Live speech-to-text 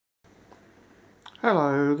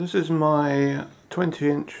Hello, this is my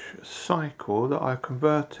 20-inch cycle that I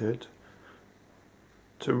converted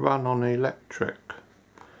to run on electric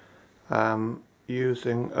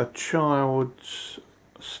using a child's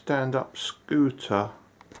stand-up scooter,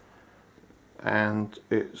 and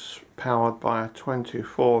it's powered by a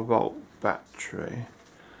 24-volt battery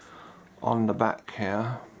on the back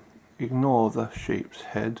here. Ignore the sheep's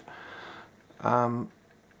head.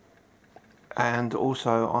 And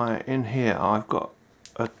also in here I've got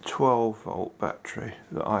a 12-volt battery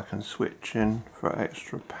that I can switch in for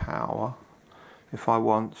extra power if I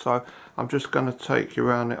want. So I'm just going to take you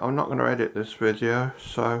around it. I'm not going to edit this video,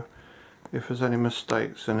 so if there's any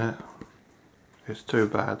mistakes in it, it's too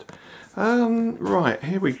bad. Right,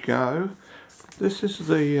 here we go. This is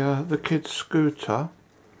the kid's scooter.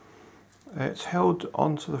 It's held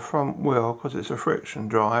onto the front wheel because it's a friction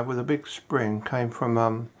drive with a big spring. Came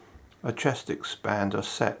from a chest expander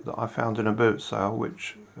set that I found in a boot sale,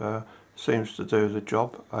 which seems to do the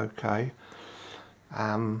job okay.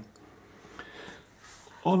 On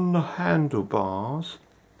the handlebars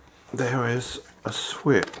there is a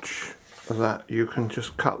switch that you can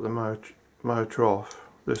just cut the motor off,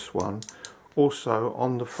 this one. Also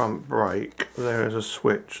on the front brake there is a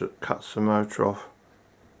switch that cuts the motor off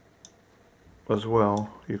as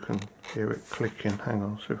well. You can hear it clicking. Hang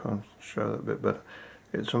on, see if I can show that a bit better.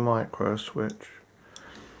 It's a micro switch.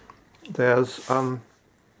 There's a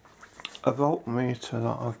voltmeter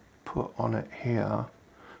that I've put on it here,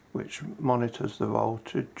 which monitors the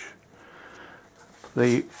voltage.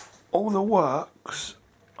 All the works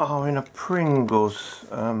are in a Pringles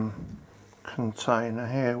container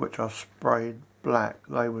here, which I sprayed black.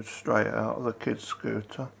 They were straight out of the kid's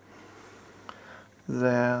scooter.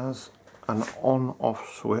 There's an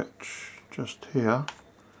on-off switch just here,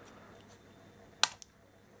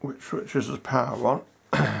 which switches the power on.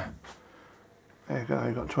 There you go,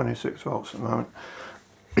 you've got 26 volts at the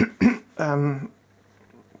moment.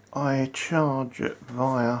 I charge it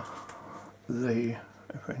via if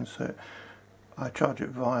I can see it, I charge it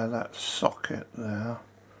via that socket there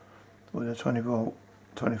with a 24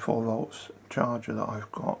 volts charger that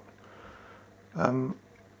I've got.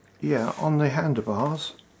 Yeah, on the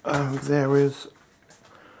handlebars there is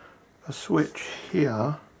a switch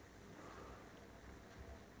here.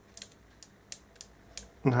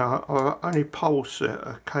 Now I only pulse it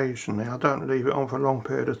occasionally. I don't leave it on for a long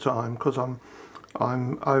period of time because I'm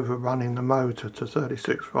overrunning the motor to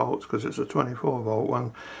 36 volts because it's a 24 volt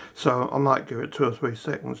one. So I might give it 2 or 3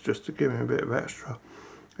 seconds just to give me a bit of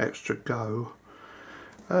extra go.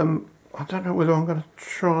 I don't know whether I'm going to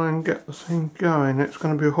try and get the thing going. It's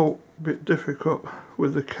going to be a whole bit difficult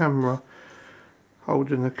with the camera,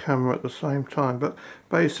 holding the camera at the same time. But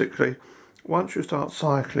basically, once you start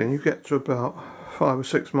cycling, you get to about 5 or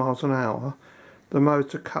 6 miles an hour, the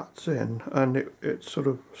motor cuts in and it sort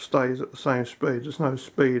of stays at the same speed. There's no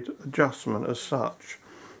speed adjustment as such.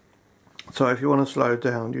 So if you want to slow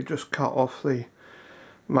down, you just cut off the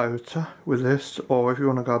motor with this, or if you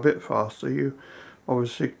want to go a bit faster, you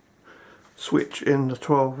obviously switch in the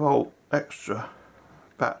 12 volt extra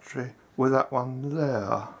battery with that one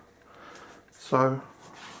there. So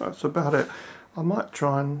that's about it. I might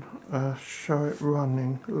try and show it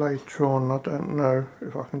running later on. I don't know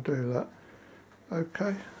if I can do that.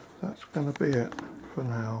 Okay, that's going to be it for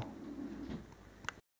now.